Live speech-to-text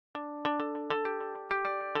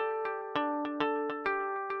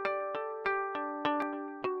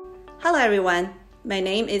Hello everyone, my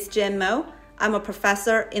name is Jen Mo. I'm a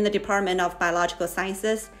professor in the Department of Biological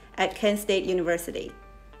Sciences at Kent State University.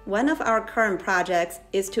 One of our current projects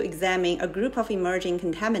is to examine a group of emerging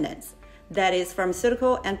contaminants, that is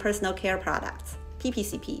pharmaceutical and personal care products,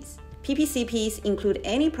 PPCPs. PPCPs include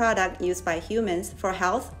any product used by humans for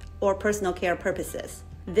health or personal care purposes.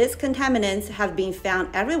 These contaminants have been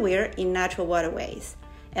found everywhere in natural waterways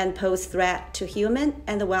and pose threat to human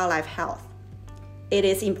and wildlife health. It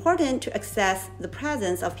is important to assess the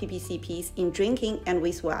presence of PPCPs in drinking and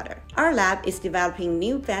wastewater. Our lab is developing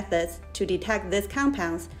new methods to detect these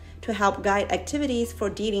compounds to help guide activities for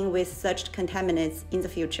dealing with such contaminants in the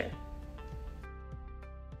future.